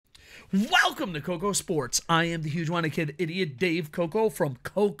Welcome to Koco Sports. I am the huge wanted kid idiot Dave Koco from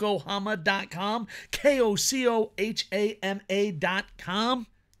KocoHama.com, KocoHama.com.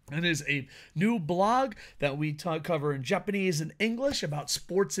 It is a new blog that we cover in Japanese and English about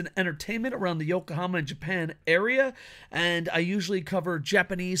sports and entertainment around the Yokohama and Japan area. And I usually cover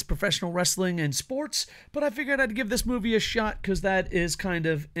Japanese professional wrestling and sports, but I figured I'd give this movie a shot because that is kind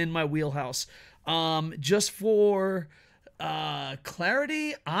of in my wheelhouse. Just for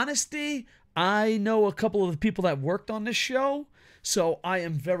clarity, honesty, I know a couple of the people that worked on this show, so I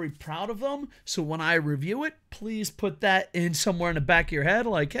am very proud of them. So when I review it, please put that in somewhere in the back of your head,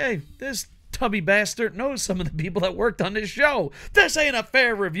 like, hey, this tubby bastard knows some of the people that worked on this show. This ain't a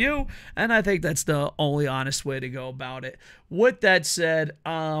fair review. And I think that's the only honest way to go about it. With that said,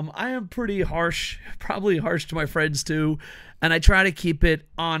 I am pretty harsh, probably harsh to my friends too. And I try to keep it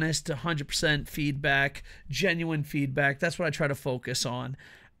honest, 100% feedback, genuine feedback. That's what I try to focus on.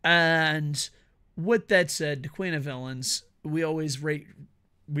 And with that said, the Queen of Villains, we always rate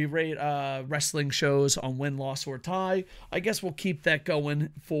wrestling shows on win, loss, or tie. I guess we'll keep that going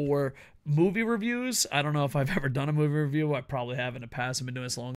for movie reviews. I don't know if I've ever done a movie review. I probably have in the past. I've been doing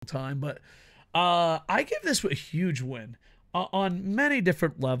this a long time. But I give this a huge win on many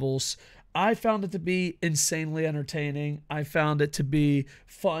different levels. I found it to be insanely entertaining. I found it to be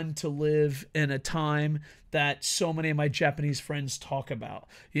fun to live in a time that so many of my Japanese friends talk about.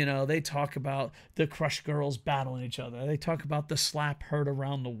 You know, they talk about the Crush girls battling each other. They talk about the slap heard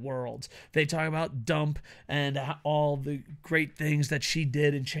around the world. They talk about Dump and all the great things that she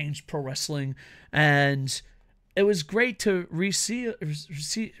did and changed pro wrestling. And it was great to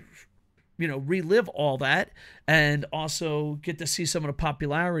relive all that and also get to see some of the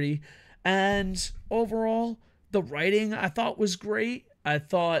popularity. And overall, the writing I thought was great. I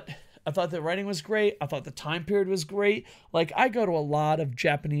thought the writing was great. I thought the time period was great. Like, I go to a lot of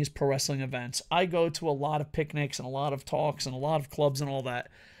Japanese pro wrestling events. I go to a lot of picnics and a lot of talks and a lot of clubs and all that.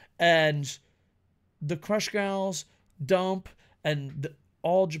 And the Crush Gals, Dump, and the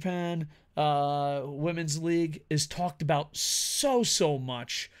All Japan Women's League is talked about so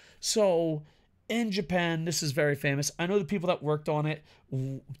much. So in Japan, this is very famous. I know the people that worked on it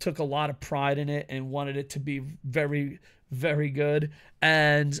took a lot of pride in it and wanted it to be very, very good.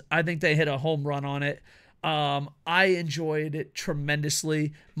 And I think they hit a home run on it. I enjoyed it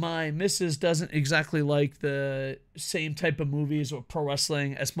tremendously. My missus doesn't exactly like the same type of movies or pro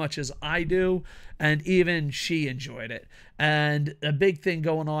wrestling as much as I do, and even she enjoyed it. And a big thing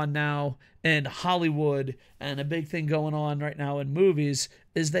going on now in Hollywood and a big thing going on right now in movies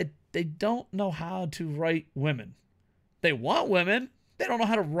is that they don't know how to write women. They want women. They don't know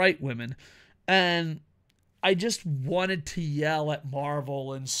how to write women. And I just wanted to yell at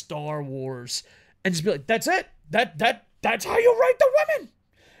Marvel and Star Wars and just be like, that's it. That's how you write the women.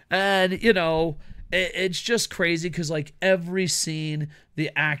 And, you know, it's just crazy because, like, every scene, the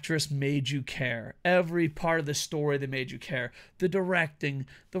actress made you care. Every part of the story, they made you care. The directing,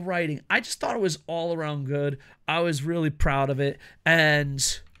 the writing. I just thought it was all around good. I was really proud of it. And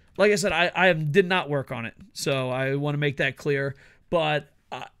like I said, I did not work on it. So I want to make that clear. But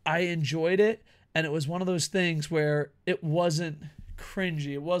I enjoyed it. And it was one of those things where it wasn't cringy.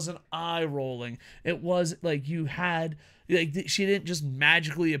 It wasn't eye-rolling. It was like you had, like, she didn't just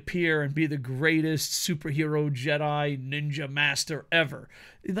magically appear and be the greatest superhero Jedi ninja master ever.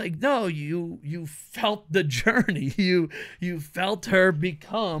 Like, no, you felt the journey. You felt her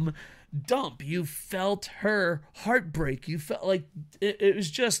become Dump. You felt her heartbreak. You felt like it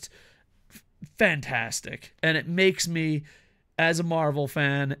was just fantastic. And it makes me, as a Marvel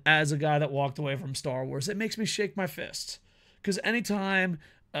fan, as a guy that walked away from Star Wars, it makes me shake my fist. Because anytime,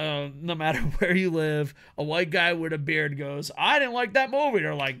 no matter where you live, a white guy with a beard goes, I didn't like that movie,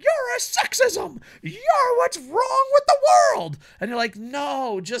 they're like, you're a sexism. You're what's wrong with the world. And you're like,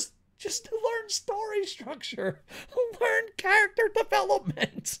 no, just learn story structure. Learn character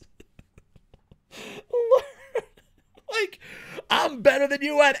development. Learn. Like, I'm better than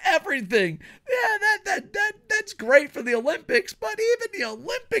you at everything. Yeah, that's great for the Olympics, but even the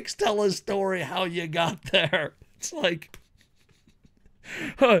Olympics tell a story how you got there. It's like,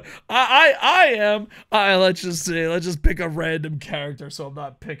 let's just pick a random character so I'm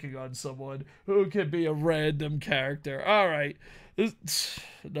not picking on someone who can be a random character. All right.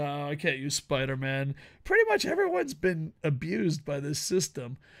 No, I can't use Spider-Man. Pretty much everyone's been abused by this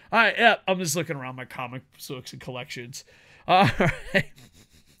system. All right, yeah, I'm just looking around my comic books and collections. All right.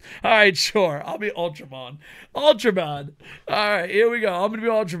 All right, sure. I'll be Ultraman. Ultraman. All right, here we go. I'm going to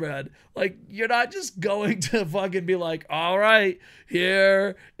be Ultraman. Like, you're not just going to fucking be like, all right,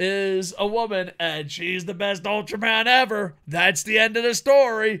 here is a woman and she's the best Ultraman ever. That's the end of the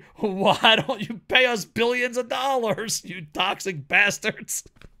story. Why don't you pay us billions of dollars, you toxic bastards?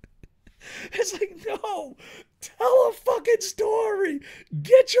 It's like, no. Tell a fucking story.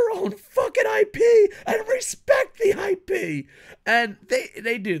 Get your own fucking IP and respect the IP. And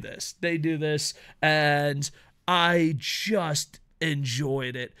they do this. They do this, and I just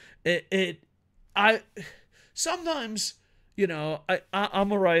enjoyed it. I sometimes,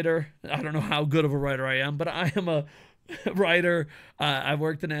 I'm a writer. I don't know how good of a writer I am, but I am a writer. I've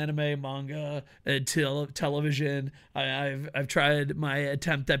worked in anime, manga, and television. I've tried my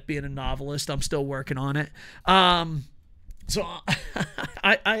attempt at being a novelist. I'm still working on it. So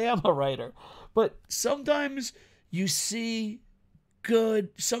I am a writer, but sometimes you see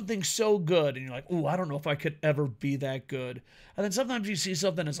something so good, and you're like, "Ooh, I don't know if I could ever be that good." And then sometimes you see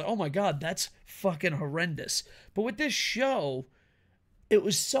something that's like, "Oh my God, that's fucking horrendous." But with this show, it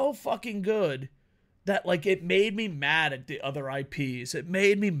was so fucking good that, like, it made me mad at the other IPs. It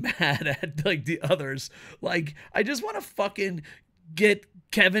made me mad at, like, the others. Like, I just want to fucking get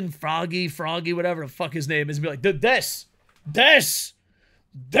Kevin Froggy, whatever the fuck his name is, and be like, this.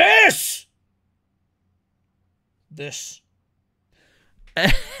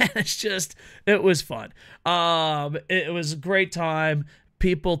 And it's just, it was fun. It was a great time.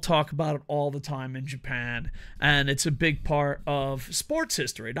 People talk about it all the time in Japan, and it's a big part of sports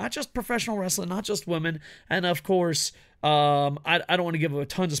history, not just professional wrestling, not just women. And of course, I don't want to give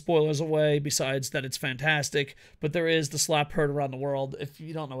tons of spoilers away besides that it's fantastic, but there is the slap heard around the world. If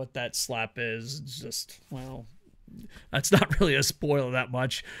you don't know what that slap is, it's just, well, that's not really a spoiler that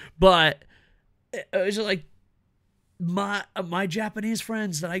much, but it was just like, my Japanese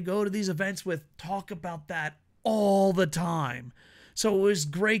friends that I go to these events with talk about that all the time. So it was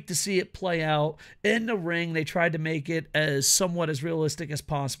great to see it play out in the ring. They tried to make it somewhat as realistic as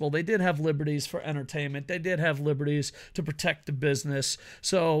possible. They did have liberties for entertainment. They did have liberties to protect the business.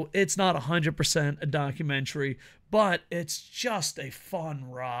 So it's not 100% a documentary, but it's just a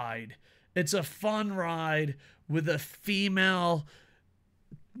fun ride. It's a fun ride with a female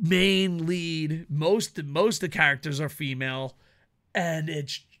main lead. Most of the characters are female, and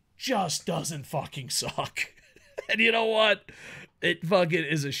it just doesn't fucking suck. And you know what? It fucking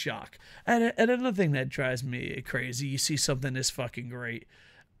is a shock. And another thing that drives me crazy, you see something this fucking great,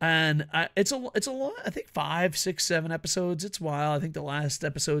 and it's a lot. I think 5, 6, 7 episodes. It's wild. I think the last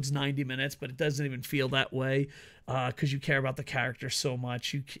episode's 90 minutes, but it doesn't even feel that way because you care about the character so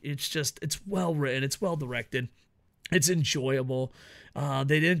much. It's well written. It's well directed. It's enjoyable.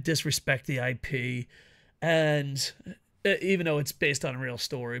 They didn't disrespect the IP, and even though it's based on a real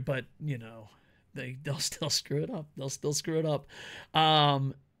story, but they'll still screw it up. They'll still screw it up.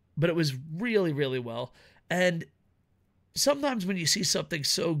 But it was really, really well. And sometimes when you see something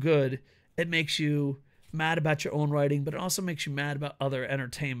so good, it makes you mad about your own writing, but it also makes you mad about other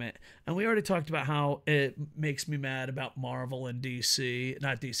entertainment. And we already talked about how it makes me mad about Marvel and DC.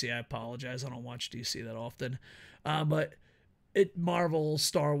 Not DC, I apologize. I don't watch DC that often. But Marvel,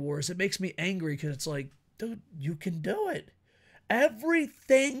 Star Wars, it makes me angry because it's like, dude, you can do it.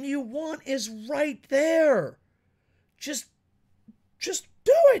 Everything you want is right there. Just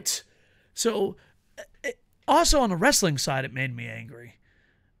do it. So, also on the wrestling side, it made me angry.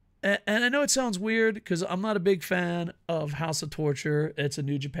 And I know it sounds weird because I'm not a big fan of House of Torture. It's a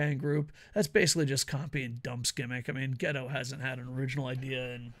New Japan group. That's basically just copying Dump's gimmick. I mean, Geto hasn't had an original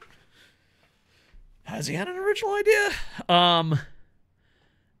idea in... Has he had an original idea?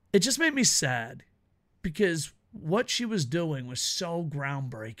 It just made me sad because what she was doing was so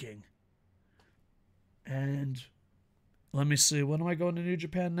groundbreaking. And let me see, when am I going to New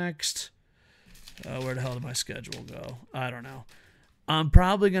Japan next? Where the hell did my schedule go? I don't know. I'm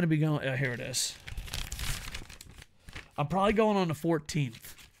probably going to be going... here it is. I'm probably going on the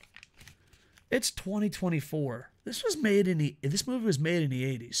 14th. It's 2024. This movie was made in the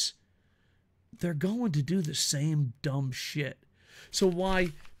 80s. They're going to do the same dumb shit. So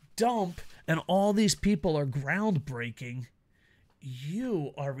why Dump and all these people are groundbreaking,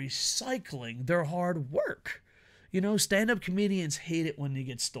 you are recycling their hard work. Stand-up comedians hate it when they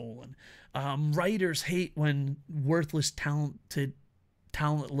get stolen. Writers hate when worthless,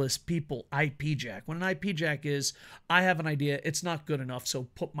 talentless people IP jack. When an IP jack is, I have an idea, it's not good enough, so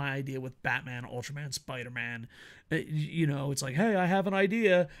put my idea with Batman, Ultraman, Spider-Man. It's like, hey, I have an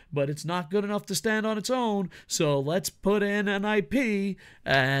idea, but it's not good enough to stand on its own, so let's put in an IP.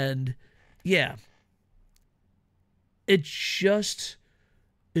 And yeah, it just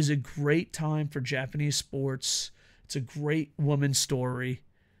is a great time for Japanese sports. It's a great woman's story.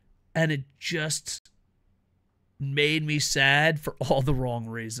 And it just made me sad for all the wrong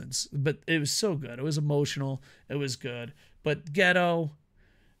reasons. But it was so good. It was emotional. It was good. But Ghetto,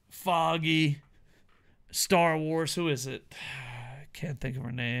 Foggy, Star Wars, who is it? I can't think of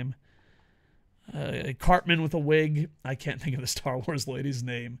her name. Cartman with a wig. I can't think of the Star Wars lady's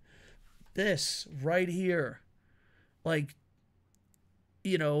name. This right here. Like,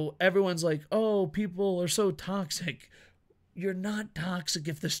 you know, everyone's like, oh, people are so toxic. You're not toxic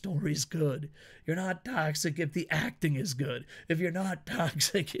if the story's good. You're not toxic if the acting is good. If you're not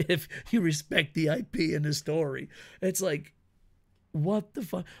toxic if you respect the IP and the story. It's like, what the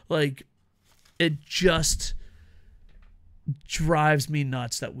fuck? Like, it just drives me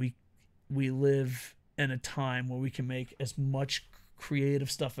nuts that we live in a time where we can make as much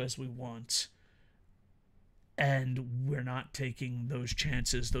creative stuff as we want, and we're not taking those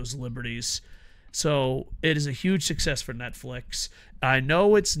chances, those liberties. So it is a huge success for Netflix. I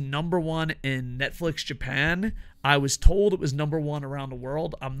know it's #1 in Netflix Japan. I was told it was #1 around the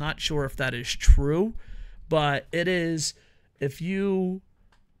world. I'm not sure if that is true, but it is. If you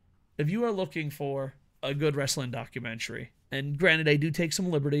are looking for a good wrestling documentary, and granted, they do take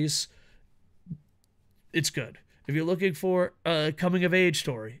some liberties, it's good. If you're looking for a coming-of-age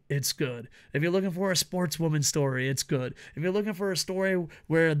story, it's good. If you're looking for a sportswoman story, it's good. If you're looking for a story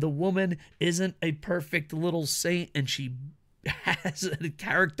where the woman isn't a perfect little saint and she has a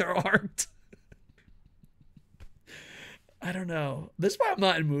character arc, I don't know. This is why I'm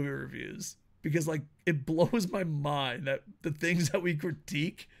not in movie reviews. Because, like, it blows my mind that the things that we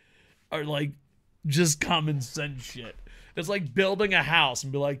critique are, like, just common sense shit. It's like building a house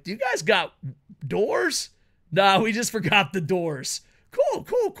and be like, do you guys got doors? Nah, we just forgot the doors. Cool.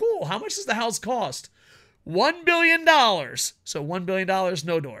 How much does the house cost? $1 billion. So $1 billion,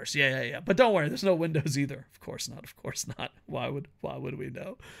 no doors. Yeah. But don't worry, there's no windows either. Of course not. Why would we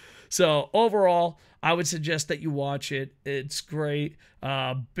know? So overall, I would suggest that you watch it. It's great.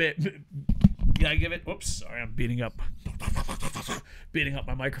 I give it. Whoops, sorry, I'm beating up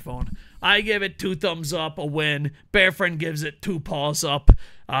my microphone. I give it 2 thumbs up, a win. Bear Friend gives it 2 paws up.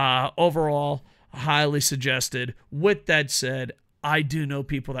 Overall, highly suggested. With that said, I do know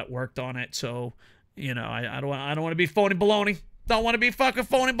people that worked on it, so you know I don't want to be phony baloney. Don't want to be fucking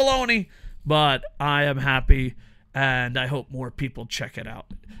phony baloney. But I am happy, and I hope more people check it out.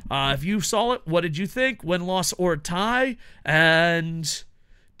 If you saw it, what did you think? Win, loss, or tie? And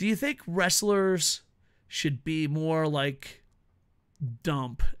do you think wrestlers should be more like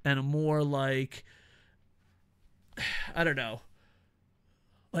Dump and more like, I don't know,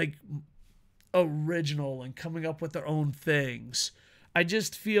 like original and coming up with their own things? I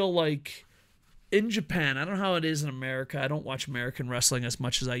just feel like in Japan, I don't know how it is in America. I don't watch American wrestling as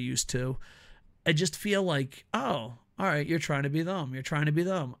much as I used to. I just feel like, oh, all right, you're trying to be them. You're trying to be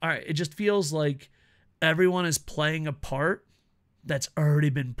them. All right, it just feels like everyone is playing a part that's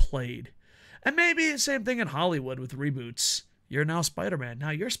already been played. And maybe the same thing in Hollywood with reboots. You're now Spider-Man. Now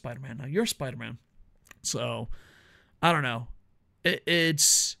you're Spider-Man. Now you're Spider-Man. So, I don't know.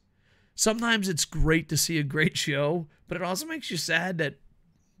 It's sometimes it's great to see a great show, but it also makes you sad that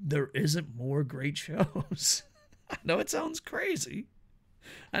there isn't more great shows. I know it sounds crazy.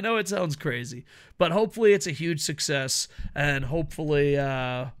 But hopefully it's a huge success, and hopefully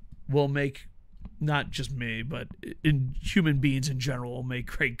we'll make, not just me, but human beings in general will make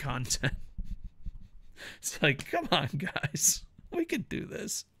great content. It's like, come on, guys. We can do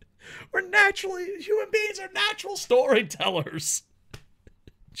this. Human beings are natural storytellers.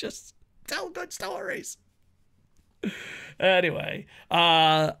 Just tell good stories. Anyway,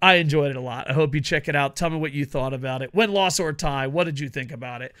 I enjoyed it a lot. I hope you check it out. Tell me what you thought about it. Win, loss, or tie. What did you think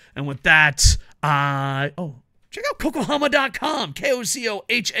about it? And with that, check out KocoHama.com.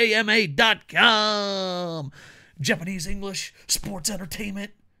 KocoHama.com. Japanese, English, sports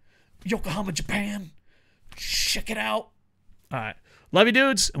entertainment. Yokohama, Japan. Check it out. All right. Love you,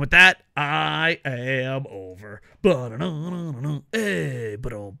 dudes. And with that, I am over. Hey,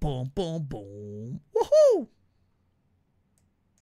 boom, boom, boom. Woohoo!